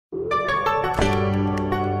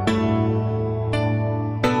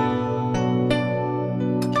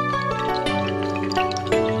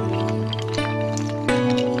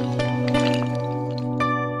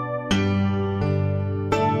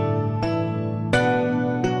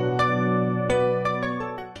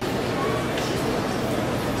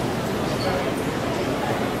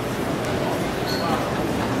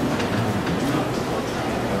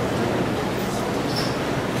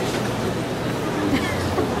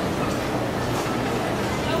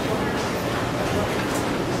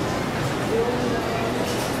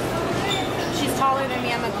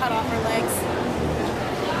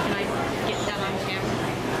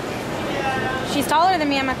than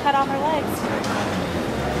me, I'm gonna cut off her legs.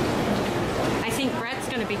 I think Brett's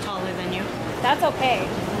gonna be taller than you. That's okay.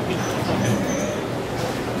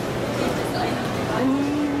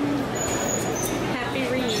 Happy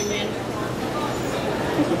reunion.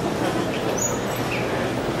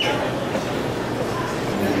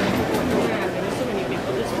 So many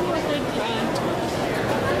people just wanted front.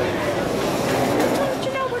 Don't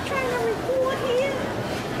you know we're trying to record here?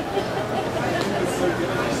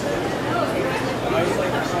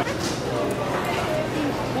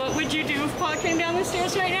 What would you do if Paul came down the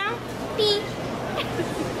stairs right now? Beep.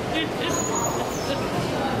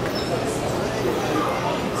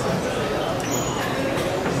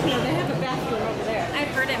 No, they have a bathroom over there. I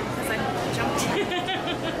heard him because I jumped.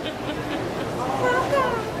 Papa.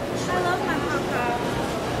 I love my papa.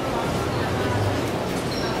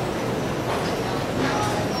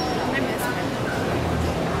 I miss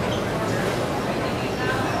him.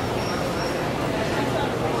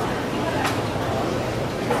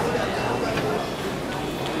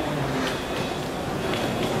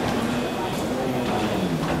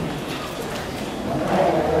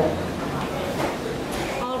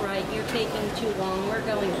 All right, you're taking too long. We're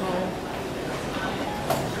going home.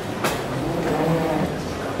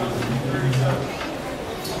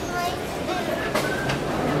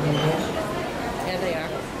 There they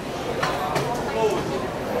are.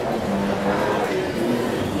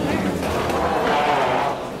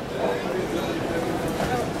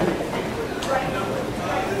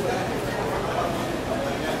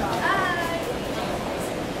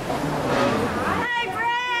 Hi,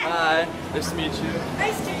 Brett. Hi, nice to meet you.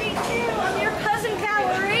 Nice to meet you. I'm your cousin,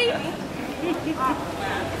 Valerie.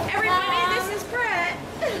 Everybody, this is Brett.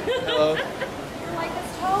 Hello. You're like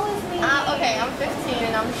as tall as me. Okay, I'm 15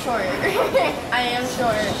 and I'm short. I am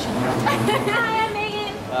short. Hi, I'm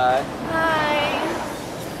Megan. Hi, Hi.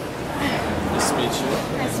 nice to meet you.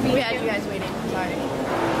 Nice to meet We had you guys waiting. Sorry.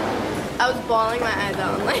 I was bawling my eyes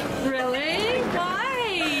out. Like Really?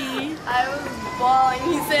 Why? I was bawling.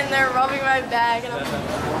 He's sitting there rubbing my back and I'm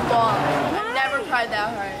bawling. I never cried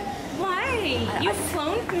that hard. Why? You've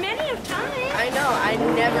flown many of times. I know. I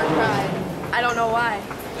never cried. I don't know why.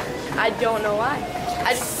 I don't know why.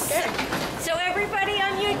 I just scared. So everybody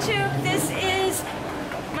on YouTube, this is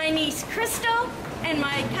my niece Chrystal and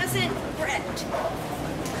my cousin Brett.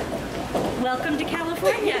 Welcome to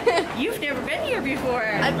California. You've never been here before.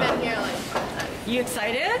 I've been here like. You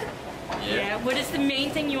excited? Yeah. What is the main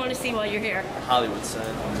thing you want to see while you're here? Hollywood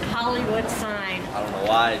sign. Hollywood sign. I don't know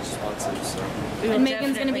why, I just want to, so. We will And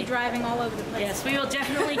Megan's going to be definitely- driving all over the place. Yes, we will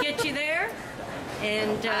definitely get you there.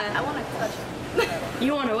 And I want to touch it.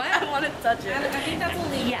 you want to what? I want to touch it. I think that's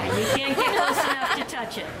illegal. Yeah, you can't get close enough to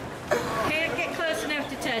touch it. Can't get close enough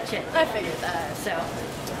to touch it. I figured that. So,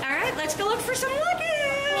 all right, let's go look for some luggage.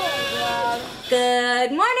 Yeah.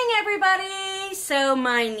 Good morning, everybody. So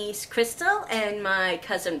my niece Chrystal and my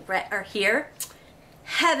cousin Brett are here.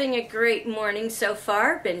 Having a great morning so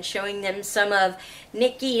far. Been showing them some of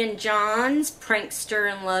Nikki and John's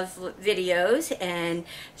Prankster in Love videos and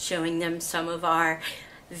showing them some of our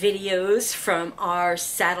videos from our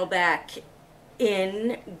Saddleback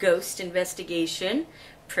Inn ghost investigation.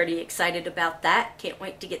 Pretty excited about that. Can't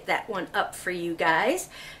wait to get that one up for you guys.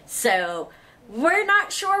 So we're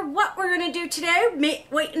not sure what we're going to do today.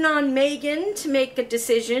 Waiting on Megan to make a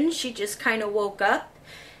decision. She just kind of woke up.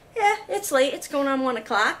 Yeah, it's late. It's going on 1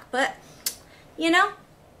 o'clock, but you know,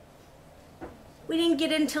 we didn't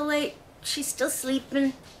get in till late. She's still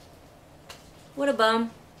sleeping. What a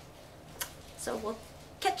bum. So we'll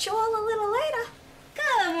catch you all a little later.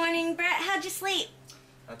 Good morning, Brett. How'd you sleep?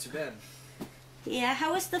 Not too bad. Yeah,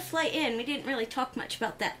 how was the flight in? We didn't really talk much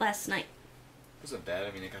about that last night. It wasn't bad,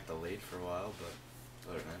 I mean, it got delayed for a while, but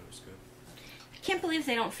other than that, it was good. I can't believe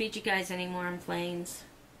they don't feed you guys anymore on planes.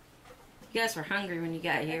 You guys were hungry when you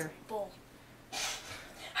got here. Bull.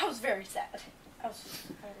 I was very sad. I was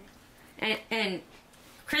very. And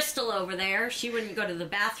Chrystal over there, she wouldn't go to the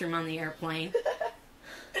bathroom on the airplane.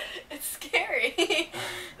 It's scary.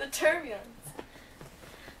 The turbulence.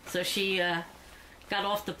 So she got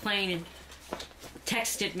off the plane and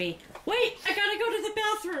texted me, "Wait, I gotta go to the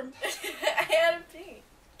bathroom." I had a pee.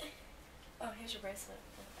 Oh, here's your bracelet.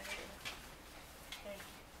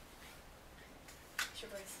 Here's your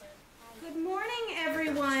bracelet. Good morning,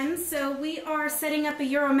 everyone. So we are setting up a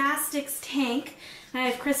Uromastics tank. I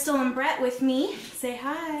have Chrystal and Brett with me. Say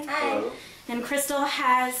hi. Hi. And Chrystal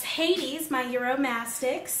has Hades, my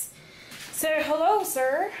Uromastics. Say hello,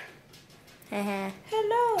 sir.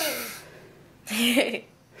 Hello.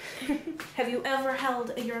 Have you ever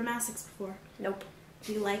held a Uromastics before? Nope.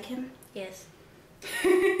 Do you like him? Yes.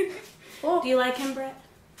 Do you like him, Brett?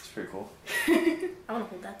 It's pretty cool. I want to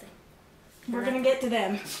hold that thing. We're gonna get to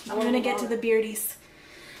them. We're gonna get to the beardies.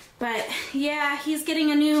 But yeah, he's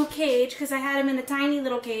getting a new cage because I had him in a tiny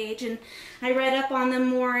little cage, and I read up on them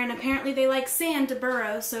more, and apparently they like sand to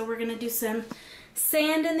burrow, so we're gonna do some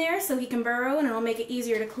sand in there so he can burrow, and it'll make it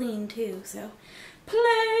easier to clean too. So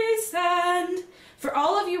play sand. For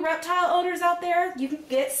all of you reptile owners out there, you can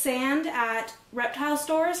get sand at reptile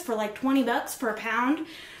stores for like 20 bucks for a pound.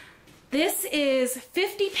 This is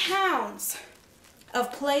 50 pounds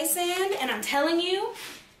of play sand, and I'm telling you,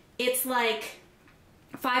 it's like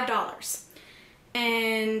 $5.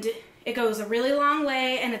 And it goes a really long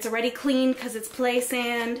way, and it's already cleaned because it's play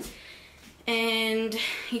sand, and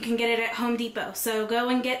you can get it at Home Depot. So go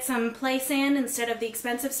and get some play sand instead of the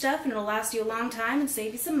expensive stuff, and it'll last you a long time and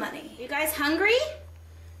save you some money. You guys hungry?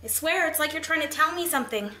 I swear it's like you're trying to tell me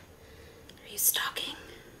something. Are you stalking?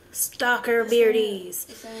 Stalker beardies.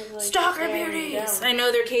 Like Stalker beardies. I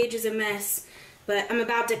know their cage is a mess, but I'm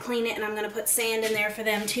about to clean it, and I'm going to put sand in there for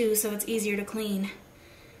them too so it's easier to clean.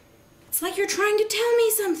 It's like you're trying to tell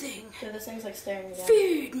me something. Yeah, this thing's like staring me down.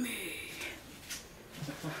 Feed me.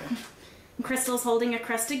 Crystal's holding a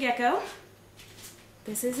crested gecko.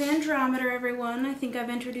 This is Andromeda, everyone. I think I've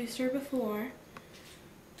introduced her before.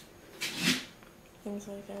 Things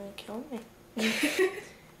like gonna kill me.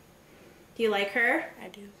 Do you like her? I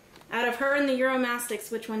do. Out of her and the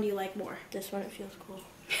Uromastyx, which one do you like more? This one, it feels cool.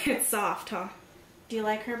 It's soft, huh? Do you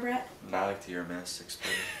like her, Brett? I like the Uromastyx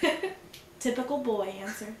better. Typical boy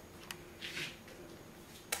answer.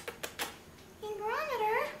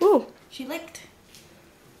 Andromeda. Ooh. She licked.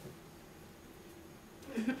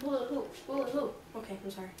 Ooh. Okay,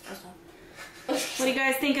 I'm sorry. I'll stop. What do you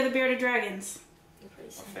guys think of the bearded dragons? They're pretty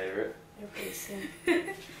My sick. favorite. They're pretty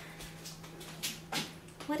sick.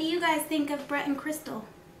 What do you guys think of Brett and Crystal?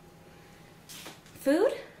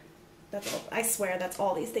 Food? That's all. I swear that's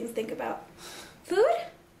all these things think about. Food?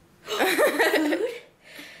 Food?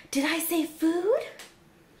 Did I say food?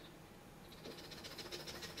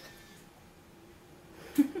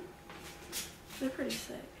 They're pretty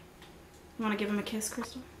sick. You want to give him a kiss,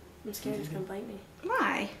 Crystal? I'm scared it's gonna bite me.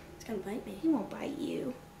 Why? It's gonna bite me. He won't bite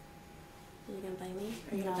you. Are you gonna bite me?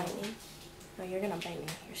 Are you No. gonna bite me? No, you're gonna bite me.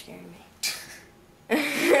 You're scaring me.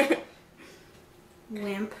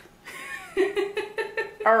 Wimp.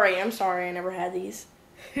 Alright, I'm sorry. I never had these.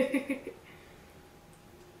 Here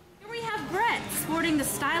we have Brett sporting the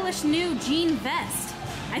stylish new jean vest.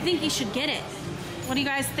 I think you should get it. What do you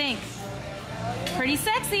guys think? Pretty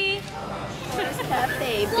sexy. Where's that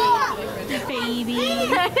baby? Baby.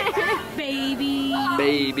 Baby.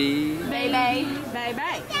 Baby. Baby. Bye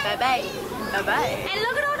bye. Bye-bye. Bye-bye. And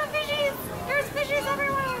look at all the fishes. There's fishes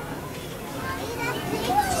everywhere.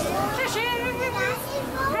 Fishes.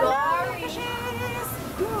 Hello, fishes.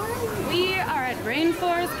 We are at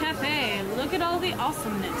Rainforest Cafe. Look at all the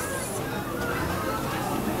awesomeness.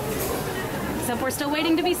 Except we're still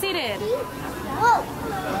waiting to be seated. We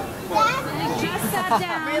just sat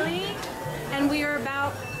down. Really? And we are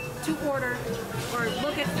about to order or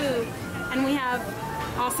look at food. And we have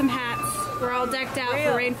awesome hats. We're all decked out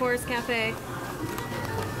for Rainforest Cafe.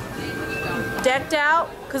 Decked out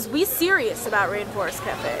because we serious about Rainforest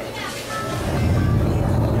Cafe.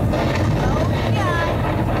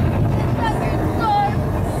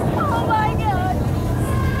 Oh my god.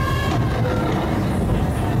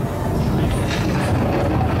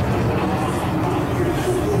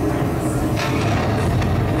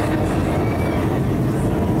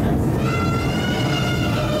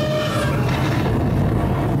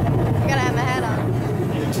 I gotta have my hat on.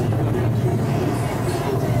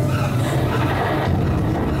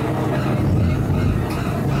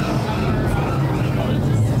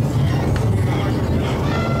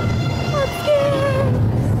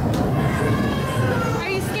 Are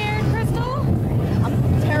you scared, Crystal? I'm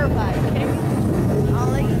terrified. Are you kidding me?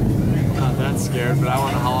 Ollie? Not that scared, but I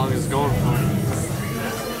wonder how long it's going for.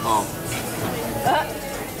 Oh.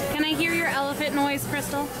 Can I hear your elephant noise,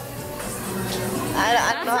 Crystal?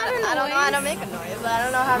 I don't know how to make a noise, but I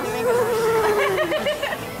don't know how to make a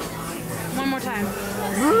noise. One more time.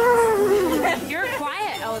 You're a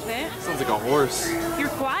quiet elephant. Sounds like a horse. You're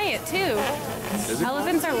quiet too. Is it?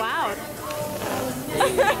 Elephants are loud.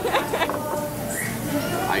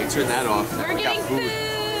 I can turn that off. We're We got getting food.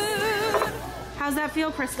 How's that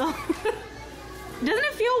feel, Crystal? Doesn't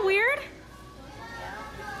it feel weird?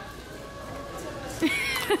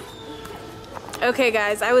 Okay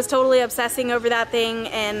guys, I was totally obsessing over that thing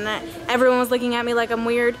and everyone was looking at me like I'm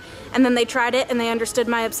weird, and then they tried it and they understood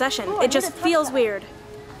my obsession. It just feels weird.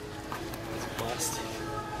 Plastic.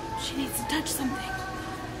 She needs to touch something.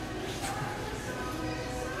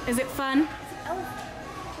 Is it fun?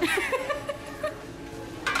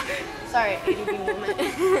 Sorry, ADD moment.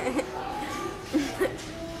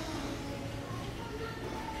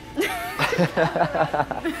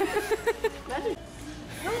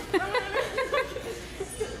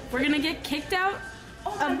 We're gonna get kicked out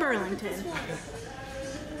of Burlington.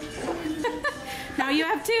 Now you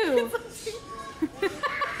have two.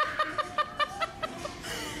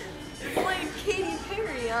 It's like Katy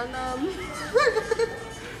Perry on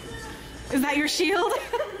Is that your shield?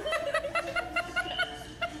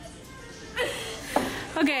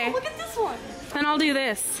 Okay. Look at this one. Then I'll do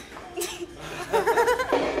this.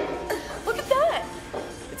 Look at that.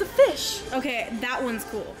 It's a fish. Okay, that one's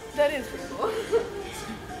cool. That is pretty cool.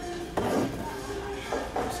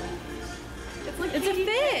 It's a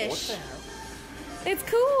fish. It's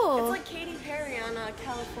cool. It's like Katy Perry on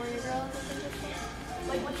California Girls. I think it's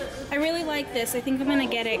like with the. I really like this. I think I'm gonna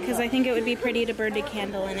get it because I think it would be pretty to burn a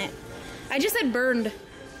candle in it. I just said burned.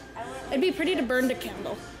 It'd be pretty to burn a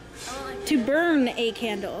candle. To burn a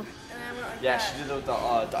candle. Yeah, she did it with the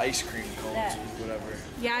ice cream cones, whatever.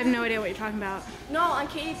 Yeah, I have no idea what you're talking about. No, on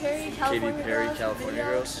Katy Perry, California Katy Perry, Girls. California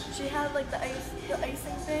video, Girls. She had like the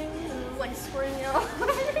icing thing, and it was like squirting out.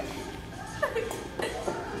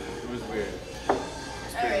 It was weird.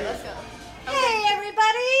 Alright, let's go. Hey,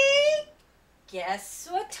 everybody! Guess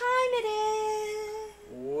what time it is?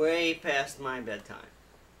 Way past my bedtime.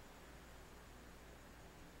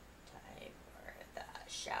 Time for the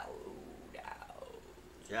shout out.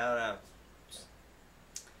 Shout out.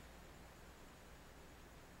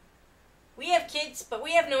 We have kids, but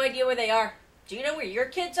we have no idea where they are. Do you know where your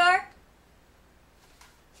kids are?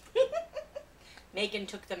 Megan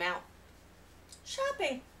took them out.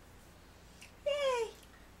 Shopping. Yay.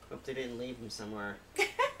 Hope they didn't leave them somewhere.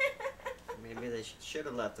 Maybe they should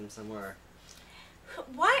have left them somewhere.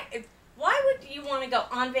 Why would you want to go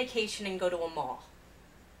on vacation and go to a mall?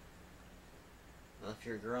 Well, if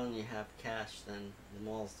you're a girl and you have cash, then the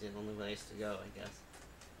mall's the only place to go, I guess.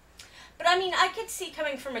 But I mean, I could see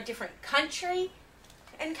coming from a different country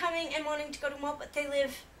and coming and wanting to go to a mall, but they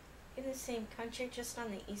live in the same country, just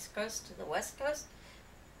on the East Coast to the West Coast.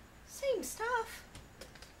 Same stuff.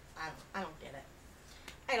 I don't get it.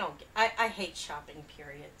 I hate shopping,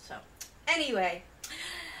 period. So, anyway.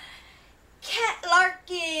 Kat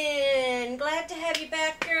Larkin, glad to have you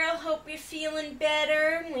back, girl. Hope you're feeling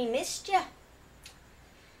better. We missed you.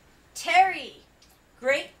 Terry,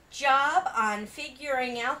 great job on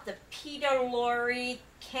figuring out the Peter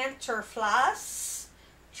Canterfloss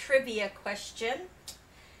trivia question.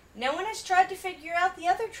 No one has tried to figure out the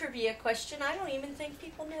other trivia question. I don't even think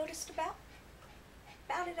people noticed about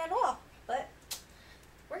it at all. But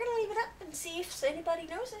we're going to leave it up and see if anybody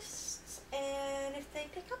knows this and if they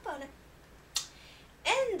pick up on it.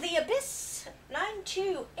 And the Abyss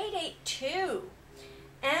 92882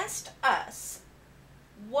 asked us,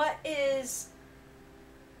 what is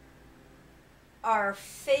our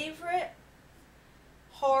favorite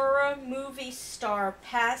horror movie star,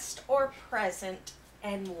 past or present,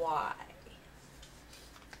 and why?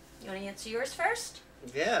 You want to answer yours first?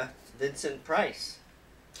 Yeah, Vincent Price.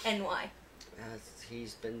 And why?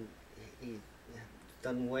 He's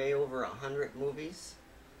done way over 100 movies,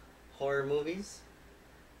 horror movies.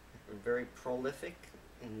 Very prolific,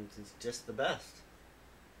 and he's just the best.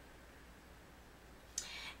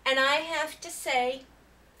 And I have to say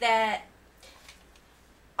that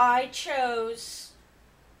I chose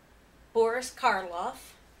Boris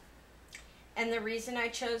Karloff. And the reason I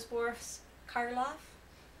chose Boris Karloff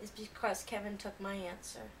is because Kevin took my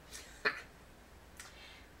answer.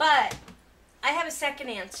 But I have a second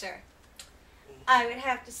answer. I would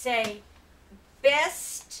have to say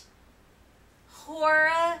best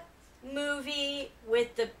horror movie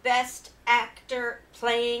with the best actor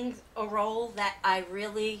playing a role that I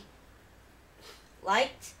really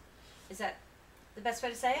liked. Is that the best way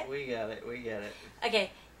to say it? We got it. Okay,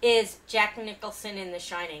 is Jack Nicholson in The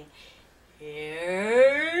Shining.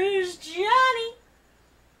 Here's Johnny.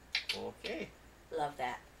 Okay. Love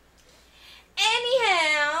that.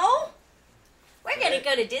 Anyhow, we're going to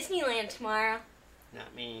go to Disneyland tomorrow.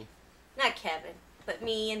 Not me. Not Kevin, but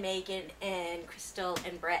me and Megan and Chrystal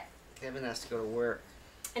and Brett. Kevin has to go to work.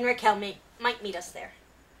 And Raquel might meet us there.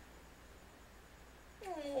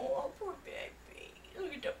 Oh, poor baby.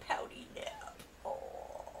 Look at the pouty nap.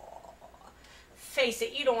 Oh. Face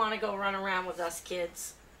it, you don't want to go run around with us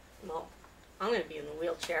kids. Well, I'm going to be in the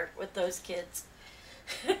wheelchair with those kids.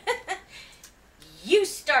 You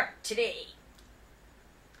start today.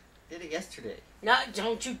 Did it yesterday. No,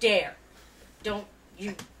 don't you dare. Don't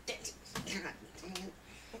you dare.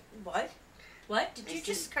 What? What? Did you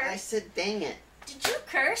just curse? I said, dang it. Did you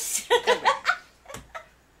curse?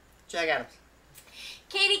 Jack Adams.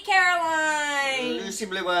 Katie Caroline. Lucy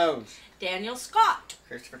Blue Bones. Daniel Scott.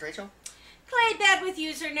 Christopher Trachel. Play bad with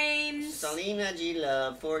usernames. Selena G.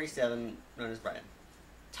 Love 47, known as Brian.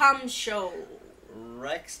 Tom Show.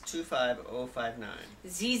 Rex 25059.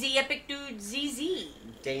 ZZ Epic Dude ZZ.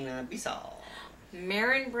 Dana Bissell.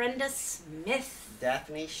 Marin Brenda Smith.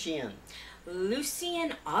 Daphne Sheehan.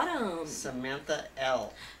 Lucian Autumn. Samantha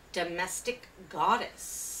L. Domestic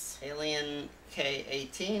Goddess. Alien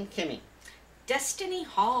K18 Kimmy. Destiny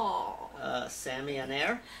Hall. Sammy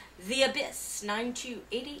Anair. The Abyss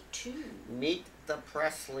 92882. Meet the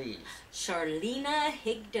Presleys. Charlena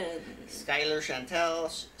Higdon. Skylar Chantel,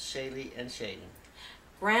 Shaylee and Shaden.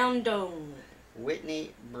 Groundone.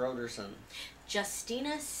 Whitney Broderson.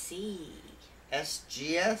 Justina C.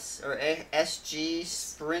 SGS or SG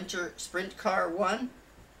Sprint Car 1.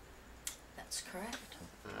 That's correct.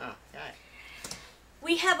 Ah, okay.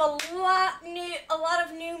 We have a lot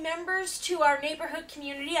of new members to our neighborhood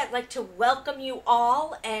community. I'd like to welcome you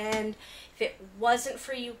all, and if it wasn't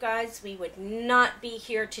for you guys, we would not be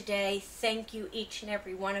here today. Thank you, each and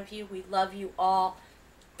every one of you. We love you all.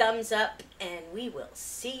 Thumbs up, and we will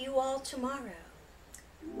see you all tomorrow.